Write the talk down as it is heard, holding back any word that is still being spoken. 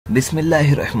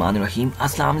बिस्मिल्लाहिर्रहमानिर्रहीम।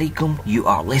 अस्सलाम वालेकुम। You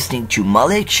are listening to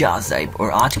Malik Shah Sahib.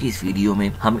 और आज की इस वीडियो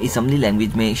में हम असेंबली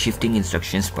लैंग्वेज में शिफ्टिंग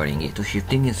इंस्ट्रक्शंस पढ़ेंगे। तो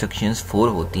शिफ्टिंग इंस्ट्रक्शंस 4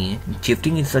 होती हैं।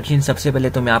 शिफ्टिंग इंस्ट्रक्शन सबसे पहले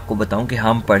तो मैं आपको बताऊं कि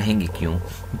हम पढ़ेंगे क्यों।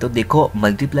 तो देखो,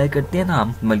 मल्टीप्लाई करते हैं ना,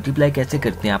 हम मल्टीप्लाई कैसे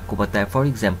करते हैं आपको पता है। फॉर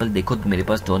एग्जाम्पल देखो, मेरे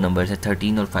पास दो नंबर है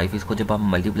 13 और 5। इसको जब हम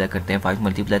मल्टीप्लाई करते हैं 5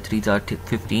 मल्टीप्लाई 3 आर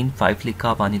 15, 5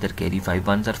 लिखा, 1 इधर कैरी, 5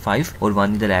 1 आर 5 और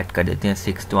 1 इधर ऐड कर देते हैं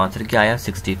 6। तो आंसर क्या आया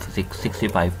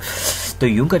 65। तो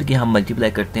यूं करके हम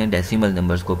मल्टीप्लाई करते हैं डेसिमल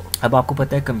नंबर्स को। अब आपको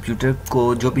पता है कंप्यूटर को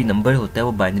जो भी नंबर होता है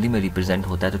वो बाइनरी में रिप्रेजेंट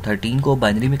होता है। तो 13 को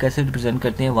बाइनरी में कैसे रिप्रेजेंट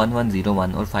करते हैं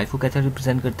 1101 और 5 को कैसे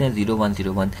रिप्रेजेंट करते हैं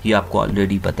 0101। ये आपको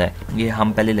ऑलरेडी पता है, ये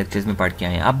हम पहले लेक्चर्स में पढ़ के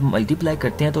आए हैं। अब मल्टीप्लाई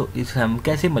करते हैं तो इस हम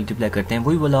कैसे मल्टीप्लाई करते हैं,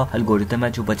 वही वाला एल्गोरिथम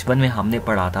है जो बचपन में हमने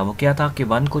पढ़ा था। वो क्या था कि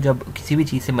 1 को जब किसी भी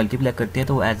चीज से मल्टीप्लाई करते हैं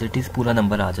तो एज इट इज पूरा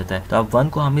नंबर आ जाता है। तो अब 1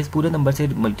 को हम इस पूरे नंबर से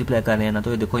मल्टीप्लाई कर रहे हैं ना,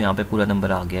 तो ये देखो यहाँ पे पूरा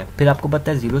नंबर आ गया। फिर आपको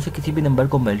पता है 0 से किसी भी नंबर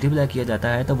को मल्टीप्लाई किया जाता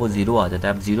है तो वो 0 आ जाता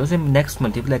है। अब 0 से नेक्स्ट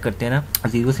मल्टीप्लाई करते हैं ना,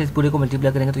 0 से इस पूरे को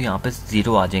मल्टीप्लाई करेंगे तो यहाँ पे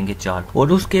 0 आ जाएंगे 4।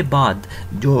 और उसके बाद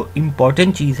जो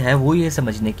इम्पोर्टेंट चीज है वो ये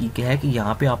समझने की है कि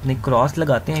यहाँ पे आपने क्रॉस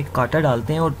लगाते हैं, कांटा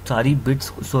डालते हैं और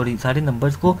सारे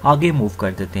नंबर्स को आगे मूव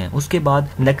कर देते हैं। उसके बाद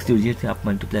नेक्स्ट डिजिट से आप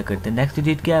मल्टीप्लाई करते हैं। नेक्स्ट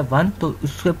डिजिट क्या है 1, तो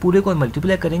उसके पूरे को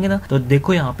मल्टीप्लाई करेंगे ना, तो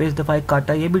देखो यहाँ पे इस दफा एक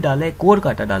कांटा ये भी डाला है, एक और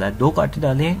कांटा डाला है, 2 कांटे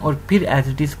डाले हैं और फिर एज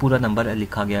इट इज पूरा नंबर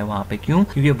लिखा गया है वहाँ पे। क्यों?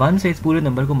 क्योंकि 1 से इस पूरे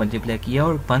नंबर को मल्टीप्लाई किया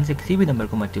और 1 से किसी भी नंबर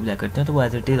को मल्टीप्लाई करते हैं तो वो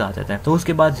एज इट इज आ जाता है। तो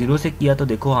उसके बाद 0 से किया तो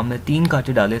देखो हमने 3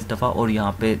 कांटे डाले इस दफा और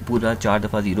यहाँ पे पूरा 4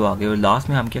 दफा 0 आ गए। और लास्ट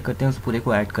में हम क्या करते हैं उस पूरे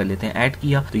को ऐड कर लेते हैं। ऐड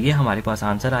किया तो ये हमारे पास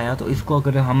आंसर आया। तो इसको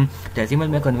अगर हम डेसिमल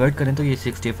में कन्वर्ट करें तो ये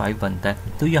 65 बनता है।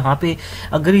 तो यहाँ पे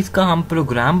अगर इसका हम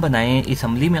प्रोग्राम बनाएं,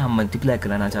 असेंबली में हम मल्टीप्लाई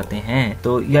कराना चाहते हैं,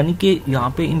 तो यानी कि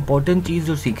यहाँ पे इम्पोर्टेंट चीज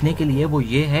जो सीखने के लिए वो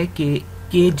ये है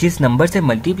कि जिस नंबर से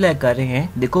मल्टीप्लाई कर रहे हैं,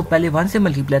 देखो पहले 1 से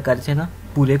मल्टीप्लाई कर रहे थे ना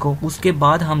पूरे को, उसके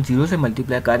बाद हम 0 से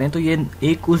मल्टीप्लाई कर रहे हैं, तो ये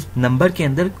एक उस नंबर के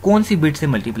अंदर कौन सी बिट से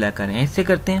मल्टीप्लाई कर रहे हैं, इससे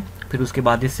करते हैं, फिर उसके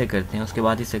बाद इससे करते हैं, उसके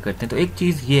बाद इससे करते हैं। तो एक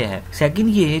चीज ये है। सेकंड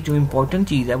ये है जो इम्पोर्टेंट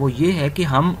चीज है वो ये है कि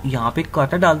हम यहाँ पे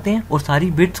कांटा डालते हैं और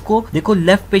सारी बिट्स को देखो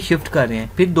लेफ्ट पे शिफ्ट कर रहे हैं।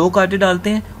 फिर 2 कांटे डालते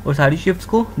हैं और सारी शिफ्ट्स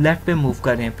को लेफ्ट पे मूव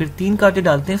कर रहे हैं। फिर 3 कांटे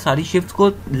डालते हैं, सारी शिफ्ट्स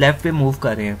को लेफ्ट पे मूव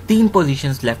कर रहे हैं। 3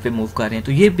 पोजीशंस लेफ्ट पे मूव कर रहे हैं।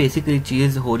 तो ये बेसिकली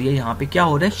चीज हो रही है। यहाँ पे क्या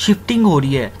हो रहा है, शिफ्टिंग हो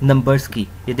रही है नंबर्स की।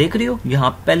 ये देख रहे हो, यहाँ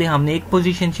पहले हमने 1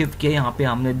 पोजीशन शिफ्ट किया, यहाँ पे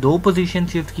हमने 2 पोजीशन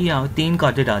शिफ्ट की, यहाँ 3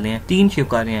 कांटे डाले हैं, 3 शिफ्ट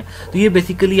कर रहे हैं। तो ये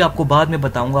बेसिकली आपको बाद में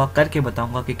बताऊंगा, करके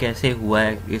बताऊंगा कि कैसे हुआ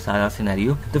है ये सारा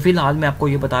सिनेरियो। तो फिलहाल मैं आपको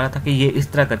ये बता रहा था कि ये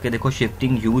इस तरह करके देखो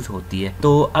शिफ्टिंग यूज होती है।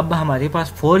 तो अब हमारे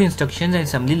पास 4 इंस्ट्रक्शंस हैं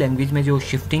असेंबली लैंग्वेज में जो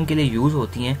शिफ्टिंग के लिए यूज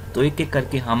होती हैं। तो एक एक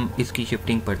करके हम इसकी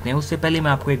शिफ्टिंग पढ़ते हैं। उससे पहले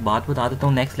मैं आपको एक बात बता देता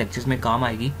हूँ, नेक्स्ट लेक्चर्स में काम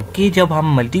आएगी, कि जब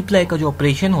हम मल्टीप्लाई का जो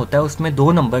ऑपरेशन होता है उसमें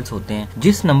 2 नंबर्स होते हैं।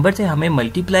 जिस नंबर से हमें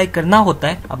मल्टीप्लाई करना होता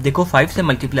है, अब देखो 5 से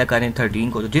मल्टीप्लाई करें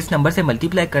 13 को, तो जिस नंबर से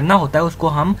मल्टीप्लाई करना होता है उसको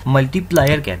हम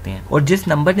मल्टीप्लायर कहते हैं, और जिस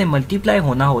नंबर ने मल्टीप्लाई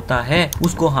होना होता है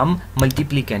उसको हम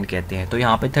मल्टीप्लीकेंट कहते हैं। तो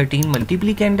यहाँ पे 13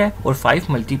 मल्टीप्लीकेंट है और 5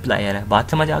 मल्टीप्लायर है।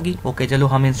 बात समझ आ गई? ओके, चलो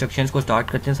हम इंस्ट्रक्शंस को स्टार्ट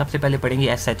करते हैं। सबसे पहले पढ़ेंगे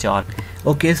SHR।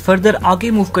 ओके, फर्दर आगे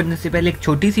मूव करने से पहले एक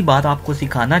छोटी सी बात आपको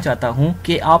सिखाना चाहता हूँ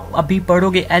कि आप अभी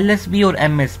पढ़ोगे LSB और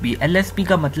MSB। LSB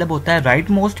का मतलब होता है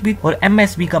राइट मोस्ट बिट और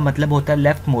MSB का मतलब होता है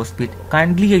लेफ्ट मोस्ट बिट।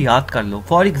 काइंडली ये याद कर लो।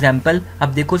 फॉर एग्जाम्पल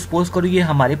अब देखो, सपोज करो ये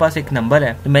हमारे पास एक नंबर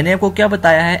है, तो मैंने आपको क्या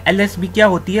बताया है, LSB क्या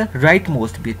होती है, राइट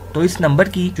मोस्ट बिट। तो इस नंबर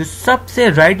की जो सबसे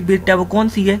राइट बिट है वो कौन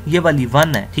सी है, ये वाली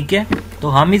 1 है। ठीक है, तो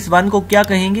हम इस 1 को क्या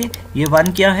कहेंगे, ये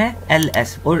 1 क्या है,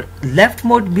 LS। और लेफ्ट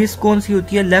मोस्ट बिट कौन सी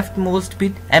होती है, लेफ्ट मोस्ट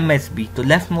बिट MSB। तो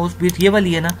लेफ्ट मोस्ट बिट ये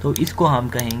वाली है ना, तो इसको हम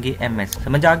कहेंगे MS।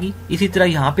 समझ आ गई? इसी तरह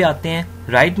यहाँ पे आते हैं,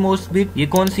 राइट मोस्ट बिट ये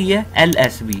कौन सी है,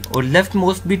 LSB, और लेफ्ट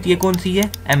मोस्ट बिट ये कौन सी है,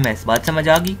 MS। बात समझ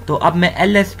आ गई? तो अब मैं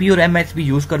LSB और MSB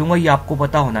यूज करूंगा, ये आपको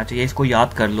पता होना चाहिए, इसको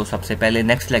याद कर लो सबसे पहले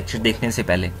नेक्स्ट लेक्चर देखने से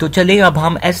पहले। तो चलिए अब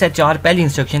हम SHR पहली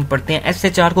इंस्ट्रक्शन पढ़ते हैं।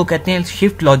 SHR को कहते हैं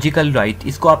शिफ्ट लॉजिकल राइट।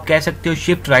 इसको आप कह सकते हो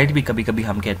शिफ्ट राइट भी कभी कभी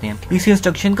हम कहते हैं। इस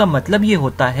इंस्ट्रक्शन का मतलब ये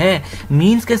होता है,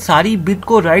 मीन्स के सारी बिट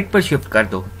को राइट पर शिफ्ट कर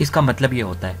दो, इसका मतलब ये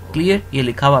होता है। क्लियर? ये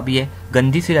लिखा हुआ भी है,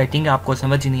 गंदी सी राइटिंग है, आपको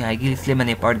समझ नहीं आएगी इसलिए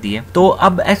मैंने पढ़ दी है। तो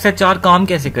अब SHR काम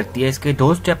कैसे करती है, इसके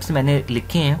 2 स्टेप्स मैंने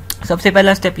लिखे हैं। सबसे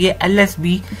पहला स्टेप ये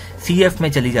LSB CF में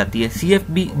चली जाती है।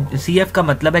 CF का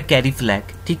मतलब है कैरी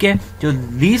फ्लैग। ठीक है, जो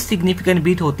लीस्ट सिग्निफिकेंट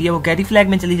बिट होती है वो कैरी फ्लैग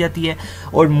में चली जाती है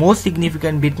और मोस्ट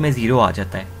सिग्निफिकेंट बिट में 0 आ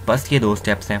जाता है। बस ये 2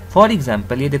 स्टेप्स हैं। फॉर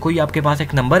एग्जाम्पल ये देखो, ये आपके पास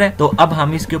एक नंबर है, तो अब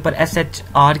हम इसके ऊपर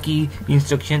SHR की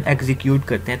इंस्ट्रक्शन एग्जीक्यूट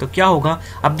करते हैं। तो क्या होगा,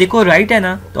 अब देखो राइट है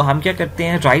ना, तो हम क्या करते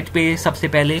हैं, राइट पे सबसे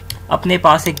पहले अपने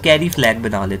पास एक कैरी फ्लैग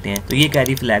बना लेते हैं। तो ये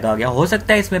कैरी फ्लैग आ गया। हो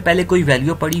सकता है इसमें पहले कोई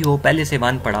वैल्यू पड़ी हो, पहले से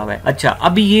 1 पड़ा हुआ है। अच्छा,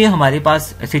 अभी ये हमारे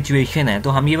पास सिचुएशन है, तो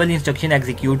हम ये वाली इंस्ट्रक्शन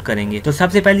एग्जीक्यूट करेंगे। तो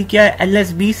सबसे पहले क्या है,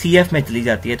 LSB CF में चली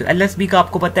जाती है। तो LSB का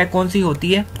आपको पता है कौन सी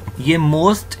होती है, ये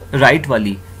मोस्ट राइट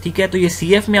वाली, ठीक है, तो ये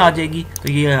CF में आ जाएगी।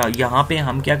 तो ये यहाँ पे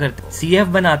हम क्या करते हैं, CF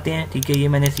बनाते हैं। ठीक है, ये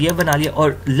मैंने CF बना लिया।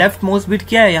 और लेफ्ट मोस्ट बिट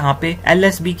क्या है यहाँ पे,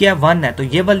 LSB क्या है, 1 है। तो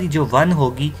ये वाली जो 1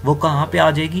 होगी वो कहाँ पे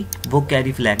आ जाएगी, वो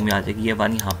कैरी फ्लैग में आ जाएगी। ये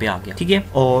 1 यहाँ पे आ गया। ठीक है,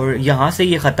 और यहाँ से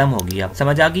ये खत्म होगी, अब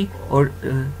समझ आ गई। और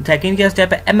सेकंड क्या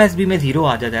स्टेप है, MSB में 0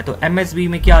 आ जाता है। तो MSB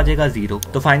में क्या आ जाएगा, 0।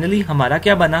 तो फाइनली हमारा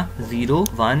क्या बना, 0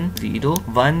 1 0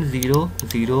 1 0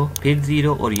 0 फिर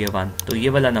 0 और ये 1। तो ये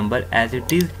वाला नंबर एज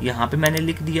इट इज यहाँ पे मैंने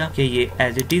लिख दिया कि ये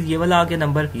एज इट इज ये वाला आ गया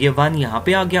नंबर, ये 1 यहाँ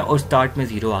पे आ गया और स्टार्ट में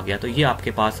 0 आ गया। तो ये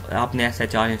आपके पास, आपने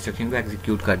SHR इंस्ट्रक्शन को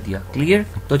एग्जीक्यूट कर दिया। क्लियर।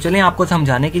 तो चलें आपको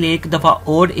समझाने के लिए एक दफा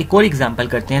और एक और एग्जांपल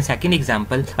करते हैं, सेकंड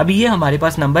एग्जांपल। अभी ये हमारे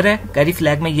पास नंबर है, कैरी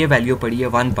फ्लैग में ये वैल्यू पड़ी है,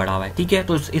 1 पड़ा हुआ है। ठीक है,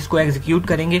 तो इसको एग्जीक्यूट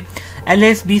करेंगे।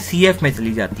 LSB CF में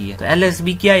चली जाती है। तो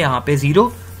LSB क्या है यहाँ पे,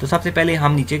 0। तो सबसे पहले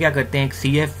हम नीचे क्या करते हैं, एक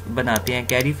CF बनाते हैं,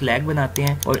 कैरी फ्लैग बनाते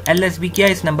हैं। और LSB क्या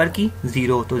है इस नंबर की,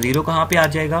 0। तो 0 कहाँ पे आ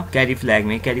जाएगा, कैरी फ्लैग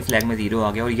में। कैरी फ्लैग में 0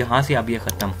 आ गया और यहाँ से अब ये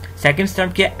खत्म। सेकंड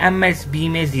स्टेप क्या, MSB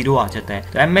में 0 आ जाता है।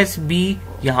 तो MSB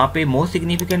यहाँ पे मोस्ट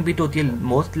सिग्निफिकेंट बिट होती है,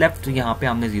 मोस्ट लेफ्ट, यहाँ पे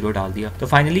हमने 0 डाल दिया। तो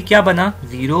फाइनली क्या बना,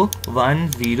 0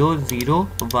 1 0 0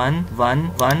 1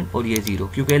 1 1 और ये 0,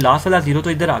 क्योंकि लास्ट वाला 0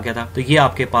 तो इधर आ गया था। तो ये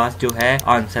आपके पास जो है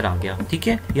आंसर आ गया। ठीक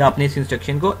है, ये आपने इस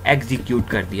इंस्ट्रक्शन को एग्जीक्यूट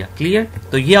कर दिया। क्लियर।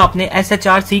 तो ये आपने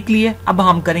SHR सीख लिए। अब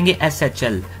हम करेंगे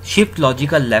SHL, शिफ्ट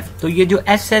लॉजिकल लेफ्ट। तो ये जो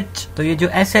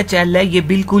SHL है ये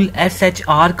बिल्कुल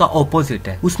SHR का ऑपोजिट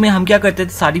है। उसमें हम क्या करते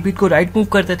थे, सारी बिट को राइट मूव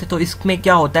करते थे। तो इसमें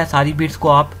क्या होता है, सारी बिट्स को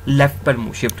आप लेफ्ट पर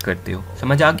शिफ्ट करते हो।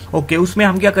 समझ आ गई। ओके, उसमें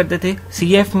हम क्या करते थे,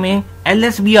 CF में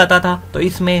LSB आता था, तो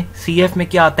इसमें CF में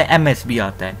क्या आता है, MSB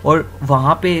आता है। और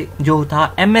वहां पे जो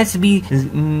था MSB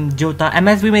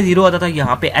में 0 आता था,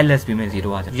 यहाँ पे LSB में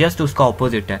 0 आता है, जस्ट उसका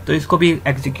ऑपोजिट है। तो इसको भी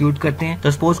एग्जीक्यूट करते हैं।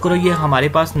 तो सपोज करो ये हमारे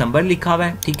पास नंबर लिखा हुआ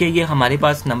है। ठीक है, ये हमारे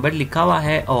पास नंबर लिखा हुआ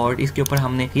है और इसके ऊपर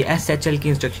हमने ये SHL की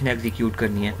इंस्ट्रक्शन एग्जीक्यूट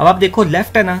करनी है। अब आप देखो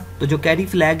लेफ्ट है ना, तो जो कैरी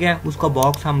फ्लैग है उसका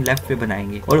बॉक्स हम लेफ्ट पे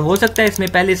बनाएंगे। और हो सकता है इसमें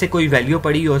पहले से कोई वैल्यू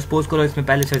पड़ी हो, सपोज करो इसमें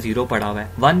पहले से 0 पड़ा हुआ है,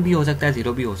 1 भी हो सकता है,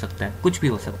 0 भी हो सकता है, कुछ भी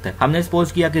हो सकता है। हमने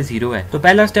सपोज किया कि 0 है। तो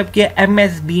पहला स्टेप क्या है,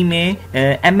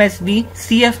 MSB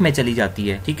CF में चली जाती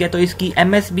है। ठीक है, तो इसकी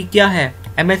MSB क्या है,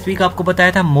 MSB का आपको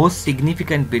बताया था मोस्ट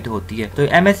सिग्निफिकेंट बिट होती है। तो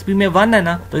MSB में 1 है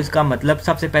ना, तो इसका मतलब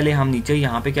सबसे पहले हम नीचे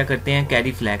यहाँ पे क्या करते हैं,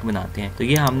 कैरी फ्लैग बनाते हैं। तो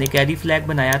ये हमने कैरी फ्लैग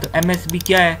बनाया। तो MSB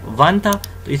क्या है, 1 था,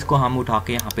 तो इसको हम उठा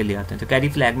के यहाँ पे ले आते हैं। तो कैरी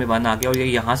फ्लैग में 1 आ गया और ये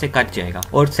यहाँ से कट जाएगा।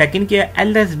 और सेकंड क्या है,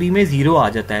 LSB में 0 आ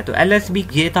जाता है। तो LSB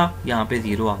ये था, यहाँ पे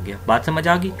 0 आ गया। बात समझ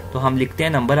आ गई। तो हम लिखते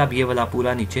हैं नंबर अब ये वाला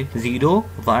पूरा नीचे, 0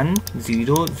 1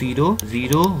 0 0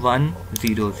 0 1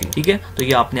 0 0। ठीक है, तो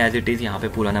ये आपने एज इट इज यहाँ पे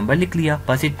पूरा नंबर लिख लिया।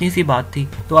 बस इतनी सी बात थी।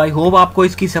 तो आई होप आपको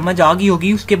इसकी समझ आ गई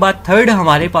होगी। उसके बाद थर्ड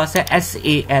हमारे पास है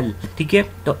SAL। ठीक है,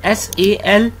 तो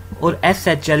SAL और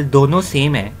SHL दोनों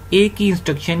सेम है, एक ही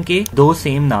इंस्ट्रक्शन के 2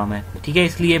 सेम नाम है। ठीक है,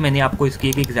 इसलिए मैंने आपको इसकी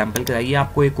एक एग्जांपल कराई है।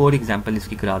 आपको एक और एग्जांपल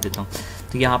इसकी करा देता हूँ।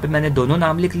 तो यहाँ पे मैंने दोनों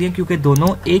नाम लिख लिए क्योंकि दोनों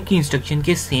एक ही इंस्ट्रक्शन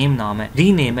के सेम नाम है,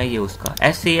 रीनेम है ये उसका।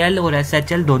 SAL और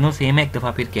SHL दोनों सेम है, एक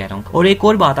दफा फिर कह रहा हूँ। और एक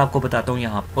और बात आपको बताता हूँ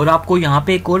यहाँ, और आपको यहाँ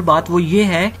पे एक और बात वो ये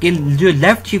है कि जो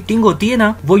लेफ्ट शिफ्टिंग होती है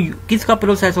ना, वो किसका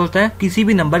प्रोसेस होता है, किसी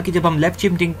भी नंबर की जब हम लेफ्ट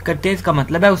शिफ्टिंग करते हैं, इसका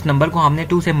मतलब है उस नंबर को हमने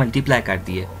 2 से मल्टीप्लाई कर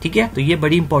दिए। ठीक है, तो ये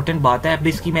बड़ी इंपॉर्टेंट बात है। अब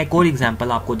इसकी मैं एक और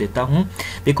एग्जाम्पल आपको देता हूँ।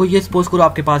 देखो ये सपोज करो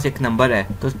आपके पास एक नंबर है,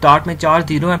 तो स्टार्ट में 4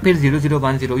 0 है, फिर 0 0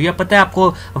 1 0। ये पता है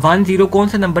आपको 1 0 कौन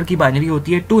से नंबर की बाइनरी होती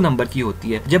है, 2 नंबर की होती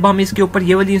है। जब हम इसके ऊपर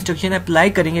ये वाली इंस्ट्रक्शन अप्लाई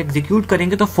करेंगे, एग्जीक्यूट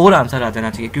करेंगे, तो 4 आंसर आ जाना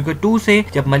चाहिए, क्योंकि 2 से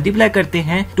जब मल्टीप्लाई करते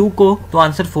हैं 2 को, तो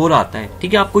आंसर 4 आता है।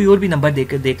 ठीक है, आप कोई और भी नंबर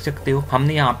देख सकते हो।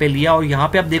 हमने यहाँ पे लिया और यहाँ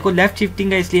पे आप देखो लेफ्ट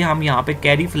शिफ्टिंग है, इसलिए हम यहाँ पे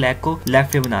कैरी फ्लैग को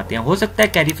लेफ्ट पे बनाते हैं। हो सकता है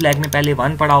कैरी फ्लैग में पहले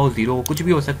 1 पड़ा हो, 0 हो, कुछ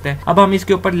भी हो सकता है। अब हम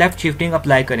इसके ऊपर लेफ्ट शिफ्टिंग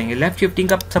अप्लाई करेंगे। लेफ्ट शिफ्टिंग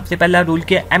का सबसे पहला रूल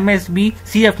क्या है, MSB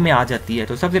CF में आ जाती है।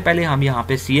 तो सबसे पहले हम यहाँ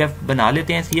पे CF बना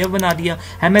लेते हैं। CF बना दिया।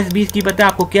 MSB की पता है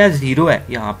आपको क्या है, 0 है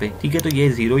यहाँ पे। ठीक है, तो ये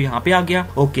 0 यहाँ पे आ गया।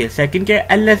 ओके, सेकंड क्या है,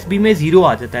 LSB में 0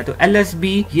 आ जाता है। तो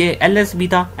LSB, ये LSB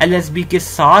था, LSB के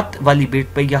 7 वाली बिट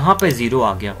पे यहाँ पे 0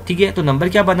 आ गया। ठीक है, तो नंबर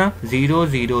क्या बना, 0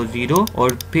 0 0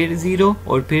 और फिर 0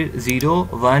 और फिर 0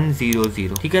 1 0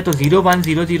 0। ठीक है, तो 0 1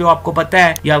 0 0 आपको पता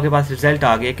है, ये आपके पास रिजल्ट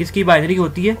आ गया। किसकी बाइनरी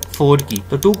होती है, 4 की।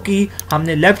 तो 2 की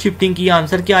हमने लेफ्ट शिफ्टिंग की,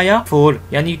 आंसर क्या आया, 4।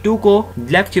 यानी 2 को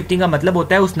लेफ्ट शिफ्टिंग का मतलब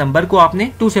होता है उस नंबर को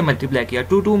आपने 2 से मल्टीप्लाई किया।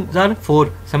 2 2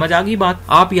 4। समझ आ गई बात।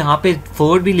 आप यहाँ पे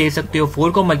 4 भी ले सकते हो।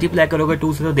 4 को मल्टीप्लाई करोगे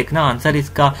 2 से, तो देखना आंसर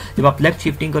इसका जब आप लेफ्ट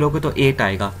शिफ्टिंग करोगे तो 8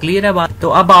 आएगा। क्लियर है बात। तो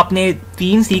अब आपने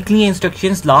 3 सीख ली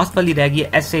इंस्ट्रक्शंस, लास्ट वाली रह गई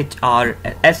SAR,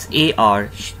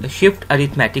 शिफ्ट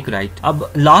अरिथमेटिक राइट।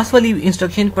 अब लास्ट वाली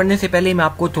इंस्ट्रक्शन पढ़ने से पहले मैं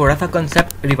आपको थोड़ा सा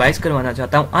कंसेप्ट रिवाइज करवाना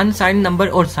चाहता हूँ, अनसाइंड नंबर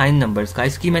और साइन नंबर्स का।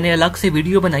 इसकी मैंने अलग से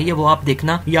वीडियो बनाई है, वो आप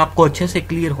देखना, ये आपको अच्छे से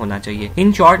क्लियर होना चाहिए।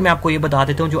 इन शॉर्ट मैं आपको ये बता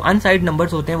देता हूँ, जो अनसाइंड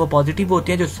नंबर्स होते हैं वो पॉजिटिव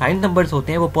होते हैं, जो साइन नंबर्स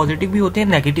होते हैं वो पॉजिटिव भी होते हैं,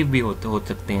 नेगेटिव भी हो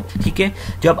सकते हैं। ठीक है,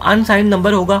 जब अनसाइंड अनसाइंड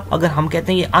नंबर होगा, अगर हम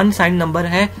कहते हैं ये अनसाइंड नंबर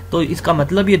है तो इसका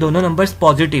मतलब ये दोनों नंबर्स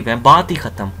पॉजिटिव हैं, बात ही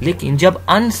खत्म। लेकिन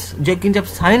जब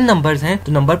साइन नंबर्स हैं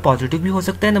तो नंबर पॉजिटिव भी हो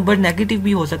सकता है, नंबर नेगेटिव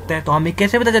भी हो सकता है। तो हमें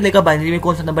कैसे पता चलेगा बाइनरी में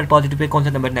कौन सा नंबर पॉजिटिव है, कौन सा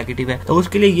नंबर नेगेटिव है? तो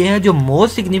उसके लिए ये है जो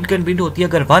मोस्ट सिग्निफिकेंट बिट होती है,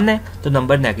 अगर 1 है तो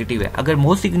नंबर नेगेटिव है, अगर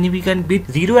मोस्ट सिग्निफिकेंट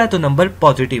बिट 0 है तो नंबर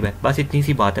पॉजिटिव है। बस इतनी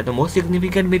सी बात है। तो मोस्ट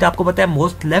सिग्निफिकेंट बिट आपको पता है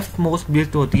लेफ्ट मोस्ट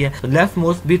बिट होती है। तो लेफ्ट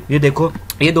मोस्ट बिट ये देखो,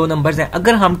 ये दो नंबर्स हैं।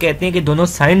 अगर हम कहते हैं कि दोनों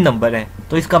साइन नंबर हैं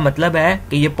तो इसका मतलब है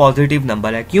कि ये पॉजिटिव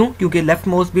नंबर है। क्यों? क्योंकि लेफ्ट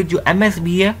मोस्ट बिट जो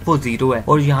MSB है वो 0 है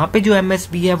और यहाँ पे जो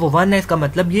MSB है वो 1 है, इसका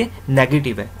मतलब ये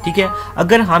नेगेटिव है। ठीक है,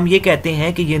 अगर हम ये कहते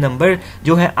हैं कि ये नंबर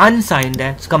जो है अनसाइंड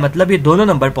है, इसका मतलब ये दोनों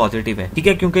नंबर पॉजिटिव है। ठीक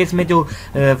है, क्योंकि इसमें जो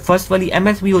फर्स्ट वाली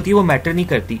MSB होती है वो मैटर नहीं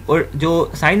करती, और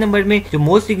जो साइन नंबर में जो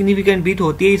मोस्ट सिग्निफिकेंट बिट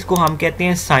होती है इसको हम कहते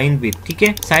हैं साइन बिट। ठीक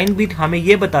है, साइन बिट हमें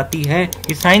ये बताती है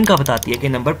कि साइन का बताती है कि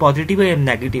नंबर पॉजिटिव है या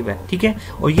नेगेटिव है। ठीक है,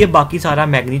 और ये बाकी सारा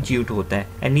मैग्नीट्यूड होता है।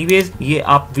 एनीवेज ये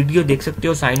आप वीडियो देख सकते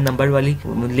हो, साइन नंबर वाली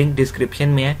लिंक डिस्क्रिप्शन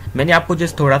में है। मैंने आपको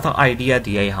जस्ट थोड़ा सा आइडिया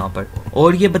दिया यहाँ पर,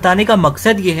 और ये बताने का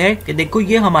मकसद ये है कि देखो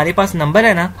ये हमारे पास नंबर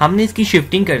है ना, हमने इसकी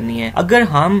शिफ्टिंग करनी है। अगर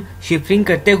हम शिफ्टिंग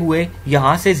करते हुए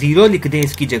यहाँ से 0 लिख दें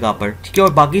इसकी जगह पर, ठीक है,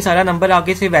 और बाकी सारा नंबर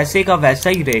आगे से वैसे का वैसा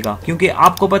ही रहेगा, क्योंकि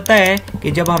आपको पता है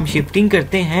कि जब हम शिफ्टिंग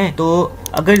करते हैं तो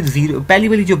अगर 0 पहली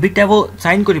वाली जो बिट है वो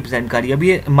साइन को रिप्रेजेंट कर रही है। अभी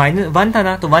ये -1 था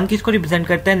ना, तो 1 किसको रिप्रेजेंट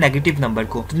करता है? नेगेटिव नंबर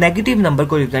को। तो नेगेटिव नंबर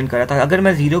को रिप्रेजेंट कर रहा था। अगर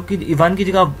मैं 1 की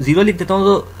जगह 0 लिख देता हूँ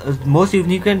तो मोस्ट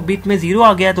सिग्निफिकेंट बिट में 0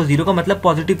 आ गया, तो 0 का मतलब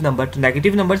पॉजिटिव नंबर, तो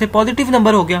नेगेटिव नंबर से पॉजिटिव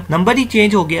नंबर हो गया, नंबर ही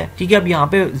चेंज हो गया। ठीक है, अब यहाँ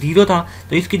पे 0 था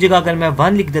तो इसकी जगह अगर मैं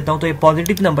 1 लिख देता हूँ तो ये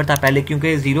पॉजिटिव नंबर था पहले,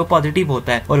 क्योंकि 0 पॉजिटिव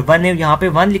होता है, और 1 ने यहाँ पे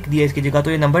 1 लिख दिया इसकी जगह,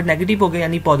 तो ये नंबर नेगेटिव हो गया,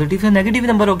 यानी पॉजिटिव से नेगेटिव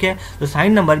नंबर हो गया। तो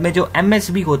साइन नंबर में जो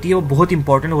MSB होती है वो बहुत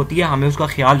इंपॉर्टेंट होती है, हमें उसका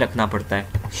ख्याल रखना पड़ता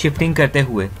है शिफ्टिंग करते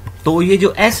हुए। तो ये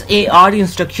जो SAR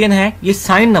इंस्ट्रक्शन है ये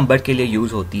साइन नंबर के लिए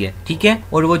यूज होती है। ठीक है,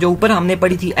 और वो जो ऊपर हमने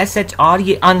पढ़ी थी SHR,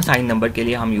 ये अनसाइन नंबर के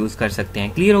लिए हम यूज कर सकते हैं।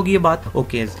 क्लियर होगी ये बात?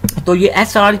 ओके। तो ये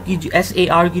SAR की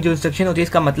जो इंस्ट्रक्शन होती है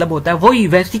इसका मतलब होता है वही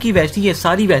वैसी की वैसी है,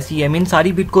 सारी वैसी है, मीन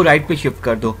सारी बिट को राइट पे शिफ्ट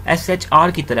कर दो,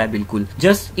 SHR की तरह बिल्कुल।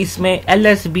 जस्ट इसमें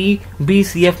LSB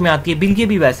BCF में आती है, बिल्कुल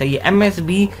भी वैसा ही है।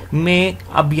 MSB में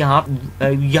अब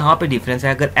यहाँ पे डिफरेंस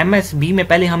है। अगर MSB में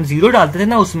पहले हम 0 डालते थे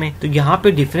ना उसमें, तो यहाँ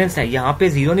पे डिफरेंस है, यहाँ पे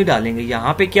 0 नहीं डालेंगे।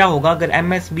 यहाँ पे क्या होगा, अगर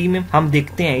MSB में हम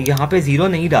देखते हैं यहाँ पे 0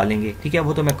 नहीं डालेंगे। ठीक है,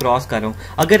 वो तो मैं क्रॉस कर रहा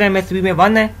हूँ। अगर MSB में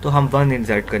 1 है तो हम 1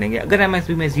 इंसर्ट करेंगे, अगर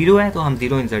MSB में 0 है तो हम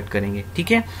 0 इंसर्ट करेंगे।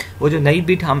 ठीक है, वो जो नई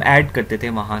बिट हम ऐड करते थे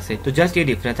वहां से, तो जस्ट ये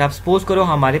डिफरेंस है। आप सपोज करो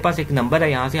हमारे पास एक नंबर है,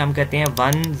 यहाँ से हम कहते हैं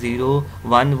 1 0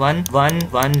 1 1 1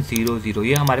 1 0 0,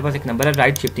 ये हमारे पास एक नंबर है,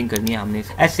 राइट शिफ्टिंग करनी है, हमने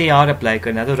SAR अप्लाई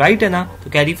करना है। तो राइट है ना, तो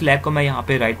कैरी फ्लैग को मैं यहाँ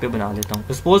पे राइट पे बना लेता हूँ।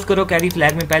 तो सपोज करो कैरी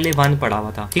फ्लैग में पहले 1 पड़ा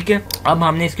हुआ था। ठीक है, अब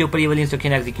हमने इसके ऊपर ये वाली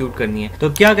इंस्ट्रक्शन एग्जीक्यूट करनी है। तो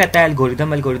क्या कहता है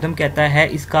एल्गोरिथम कहता है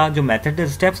इसका जो मेथड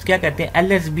स्टेप्स क्या कहते हैं,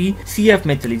 LSB CF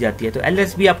में चली जाती है। तो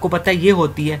LSB आपको पता है ये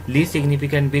होती है लीस्ट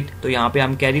सिग्निफिकेंट बिट। तो यहाँ पे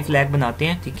हम कैरी फ्लैग बनाते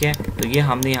हैं। ठीक है, तो ये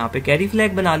हमने यहाँ पे कैरी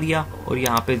फ्लैग बना लिया और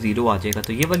यहाँ पे 0 आ जाएगा,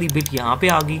 तो ये वाली बिट यहाँ पे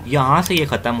आ गई, यहाँ से ये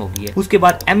खत्म हो गई है। उसके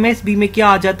बाद MSB में क्या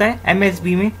आ जाता है,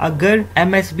 MSB में अगर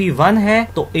MSB 1 है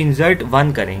तो इंसर्ट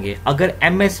 1 करेंगे, अगर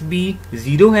MSB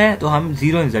 0 है तो हम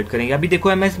 0 इंसर्ट करेंगे। अभी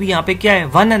देखो MSB यहाँ पे क्या है,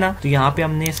 1 है ना, तो यहाँ पे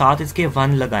हमने साथ इसके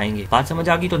 1 लगाएंगे। बात समझ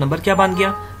आ गई? तो नंबर क्या बन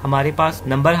गया हमारे पास,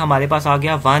 नंबर हमारे पास आ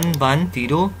गया 1 1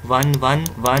 0 1 1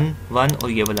 1 1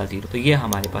 और ये वाला 0, तो ये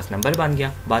हमारे पास नंबर बन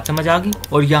गया। बात समझ आ गई?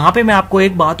 और यहाँ पे मैं आपको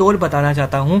एक बात और बताना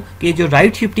चाहता हूँ कि जो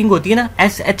राइट शिफ्टिंग होती है ना,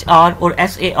 SHR और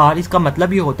SAR, इसका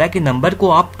मतलब ये होता है कि नंबर को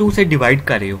आप 2 से डिवाइड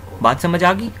कर रहे हो। बात समझ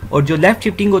आ गई? और जो लेफ्ट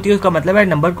शिफ्टिंग होती है उसका मतलब है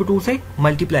नंबर को 2 से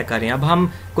मल्टीप्लाई कर रहे हैं। अब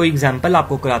हम कोई एग्जांपल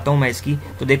आपको कराता हूँ मैं इसकी।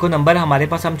 तो देखो नंबर हमारे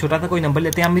पास, हम छोटा सा कोई नंबर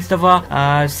लेते हैं, हम इस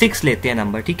दफा 6 लेते हैं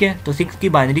नंबर। ठीक है, तो 6 की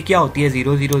बाइनरी क्या होती है,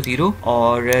 0 0 0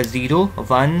 और 0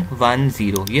 1 1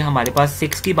 0, ये हमारे पास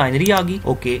 6 की बाइनरी आ गई।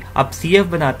 ओके, अब CF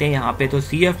बनाते हैं यहाँ पे। तो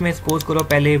CF में सपोज करो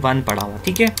पहले 1 पड़ा हुआ।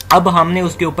 ठीक है, अब हमने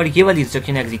उसके ऊपर ये वाली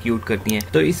इंस्ट्रक्शन एग्जीक्यूट करती है।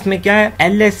 तो इसमें क्या है,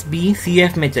 LSB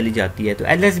CF में चली जाती है। तो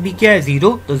LSB क्या है,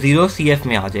 0, तो 0 CF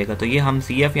में आ जाएगा। तो ये हम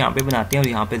CF यहाँ पे बनाते हैं और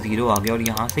यहाँ पे 0 आ गया और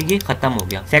यहाँ से ये खत्म हो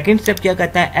गया। सेकंड स्टेप क्या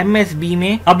कहता है, MSB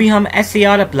में अभी हम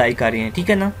SAR अप्लाई कर रहे हैं। ठीक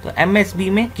है ना, तो MSB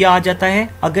में क्या आ जाता है,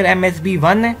 अगर MSB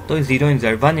 1 है तो 0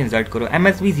 इंसर्ट 1 इंसर्ट करो,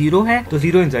 MSB 0 है तो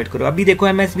 0 इंसर्ट करो। अभी देखो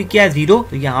MSB क्या है, 0,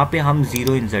 तो यहाँ पे हम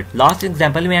 0 इंसर्ट। लास्ट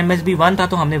एग्जांपल में MSB 1 था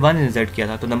तो हमने 1 इंसर्ट किया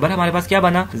था, तो नंबर हमारे पास क्या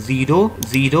बना, 0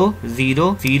 0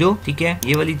 0 0। ठीक है,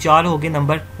 ये वाली 4 हो गए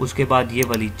नंबर, उसके बाद ये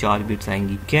वाली 4 बिट्स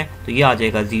आएंगी। ठीक है, तो ये आ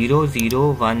जाएगा 0 0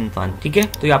 1 1। ठीक है,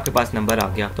 तो ये आपके पास नंबर आ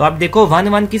गया। तो आप देखो 1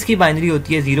 1 किसकी बाइनरी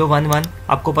होती है, 0 1 1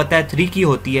 आपको पता है 3 की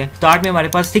होती है, स्टार्ट में हमारे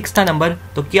पास 6 था नंबर,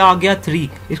 तो क्या आ गया 3।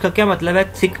 इसका क्या मतलब है,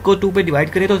 6 को 2 पे डिवाइड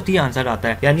करें तो 3 आंसर आता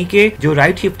है। यानी कि जो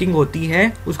राइट शिफ्टिंग होती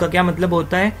है उसका क्या मतलब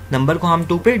होता है, नंबर को हम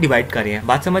 2 पे डिवाइड कर रहे हैं।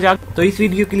 बात समझ आ गई? तो इस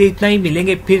वीडियो के लिए इतना ही,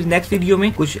 मिलेंगे फिर नेक्स्ट वीडियो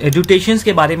में, कुछ एजुटेशंस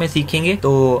के बारे में सीखेंगे।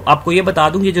 तो आपको ये बता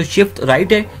दूं, ये जो शिफ्ट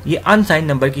राइट है ये अनसाइन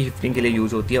नंबर की शिफ्टिंग के लिए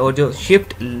यूज होती है, और जो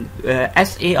शिफ्ट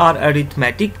SAR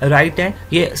अरिथमेटिक राइट है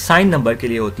ये साइन नंबर के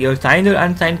लिए होती है। और साइन और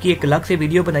अनसाइन की एक अलग से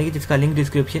वीडियो बनाई जिसका लिंक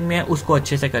डिस्क्रिप्शन में है, उसको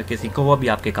अच्छे से करके सीखो, वो भी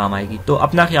आपके काम आएगी। तो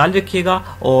अपना ख्याल रखिएगा,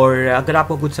 और अगर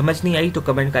आपको कुछ समझ नहीं आई तो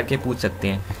कमेंट करके पूछ सकते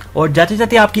हैं। और जाते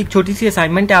जाते आपकी एक छोटी सी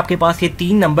असाइनमेंट है, आपके पास ये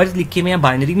 3 नंबर्स लिखे हुए हैं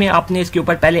बाइनरी में, आपने इसके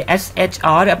ऊपर पहले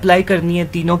SHR अप्लाई करनी है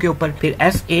तीनों के ऊपर, फिर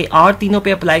SAR तीनों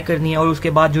पे अप्लाई करनी है, और उसके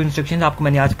बाद जो इंस्ट्रक्शंस आपको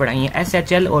मैंने आज पढ़ाई हैं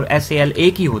SHL और SAL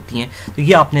एक ही होती हैं, तो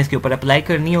ये आपने इसके ऊपर अप्लाई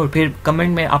करनी है। और फिर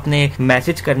कमेंट में आपने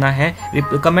मैसेज करना है,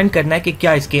 कमेंट करना है कि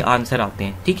क्या इसके आंसर आते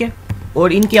हैं, ठीक है।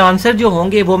 और इनके आंसर जो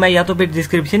होंगे वो मैं या तो फिर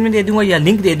डिस्क्रिप्शन में दे दूंगा या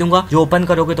लिंक दे दूंगा, जो ओपन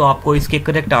करोगे तो आपको इसके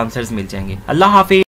करेक्ट आंसर्स मिल जाएंगे। अल्लाह हाफिज।